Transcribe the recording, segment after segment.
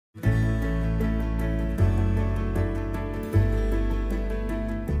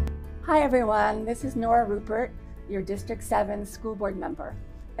Hi everyone, this is Nora Rupert, your District 7 school board member.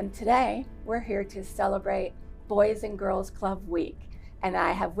 And today we're here to celebrate Boys and Girls Club Week. And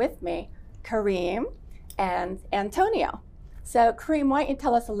I have with me Kareem and Antonio. So Kareem, why don't you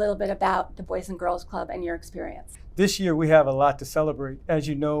tell us a little bit about the Boys and Girls Club and your experience? This year we have a lot to celebrate. As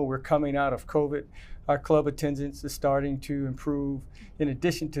you know, we're coming out of COVID. Our club attendance is starting to improve. In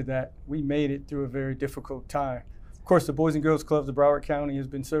addition to that, we made it through a very difficult time. Of course, the Boys and Girls Clubs of Broward County has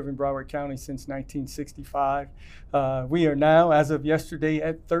been serving Broward County since 1965. We are now, as of yesterday,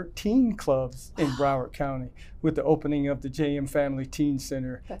 at 13 clubs in Broward County with the opening of the JM Family Teen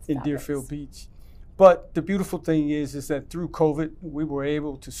Center in Deerfield Beach. But the beautiful thing is that through COVID, we were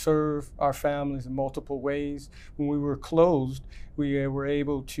able to serve our families in multiple ways. When we were closed, we were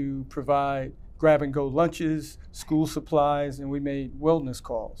able to provide grab-and-go lunches, school supplies, and we made wellness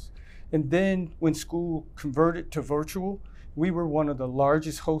calls. And then when school converted to virtual, we were one of the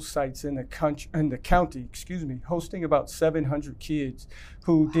largest host sites in the county, hosting about 700 kids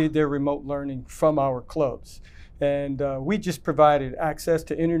who did their remote learning from our clubs. And we just provided access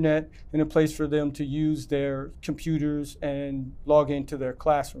to internet and a place for them to use their computers and log into their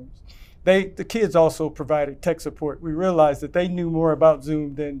classrooms. The kids also provided tech support. We realized that they knew more about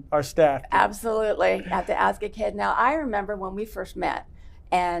Zoom than our staff did. Absolutely, you have to ask a kid. Now, I remember when we first met,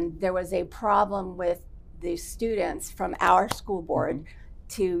 and there was a problem with the students from our school board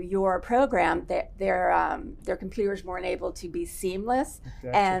to your program that their computers weren't able to be seamless.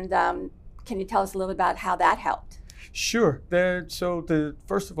 Exactly. And can you tell us a little bit about how that helped? Sure.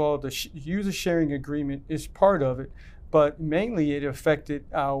 First of all, the user sharing agreement is part of it, but mainly it affected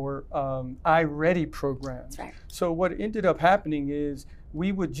our iReady program. That's right. So what ended up happening is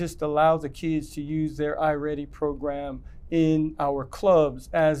we would just allow the kids to use their iReady program in our clubs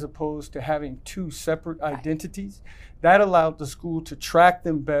as opposed to having two separate identities. That allowed the school to track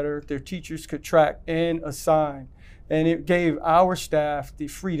them better. Their teachers could track and assign. And it gave our staff the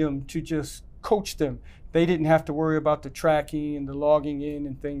freedom to just coach them. They didn't have to worry about the tracking and the logging in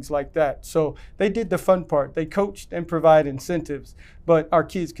and things like that. So they did the fun part. They coached and provide incentives, but our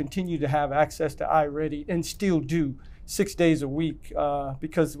kids continue to have access to iReady and still do 6 days a week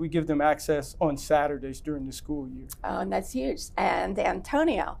because we give them access on Saturdays during the school year. Oh, and that's huge. And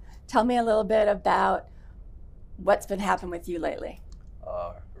Antonio, tell me a little bit about what's been happening with you lately.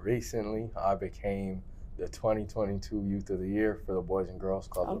 Recently, I became the 2022 Youth of the Year for the Boys and Girls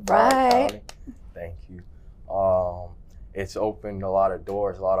Club of Broward County. Thank you. It's opened a lot of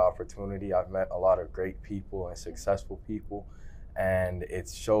doors, a lot of opportunity. I've met a lot of great people and successful people, and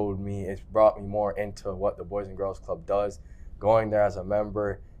it's brought me more into what the Boys and Girls Club does. Going there as a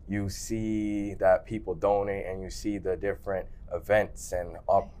member, you see that people donate and you see the different events and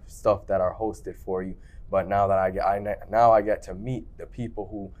stuff that are hosted for you. But now that I get to meet the people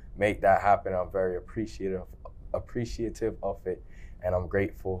who make that happen, I'm very appreciative of it, and I'm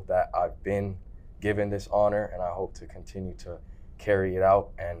grateful that I've been given this honor, and I hope to continue to carry it out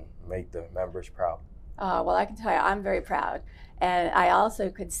and make the members proud. Well, I can tell you, I'm very proud. And I also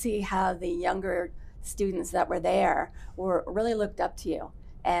could see how the younger students that were there really looked up to you.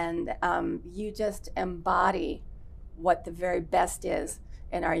 And you just embody what the very best is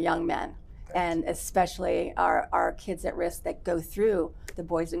in our young men. And especially our kids at risk that go through the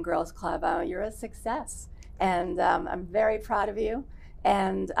Boys and Girls Club. You're a success. And I'm very proud of you.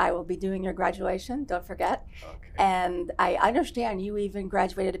 And I will be doing your graduation, don't forget. Okay. And I understand you even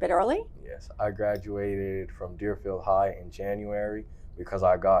graduated a bit early? Yes, I graduated from Deerfield High in January because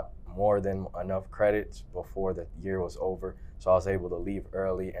I got more than enough credits before the year was over. So I was able to leave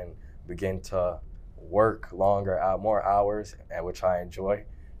early and begin to work more hours, which I enjoy,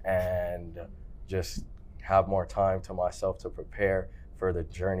 and just have more time to myself to prepare for the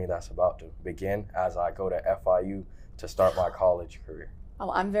journey that's about to begin as I go to FIU to start my college career. Oh,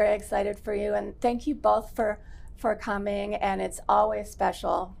 I'm very excited for you, and thank you both for coming. And it's always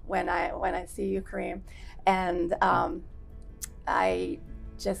special when I see you, Kareem. And I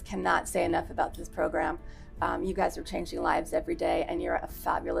just cannot say enough about this program. You guys are changing lives every day, and you're a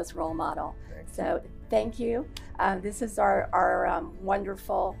fabulous role model. So thank you. This is our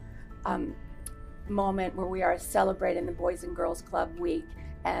wonderful moment where we are celebrating the Boys and Girls Club Week.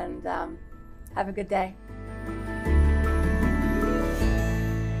 And have a good day.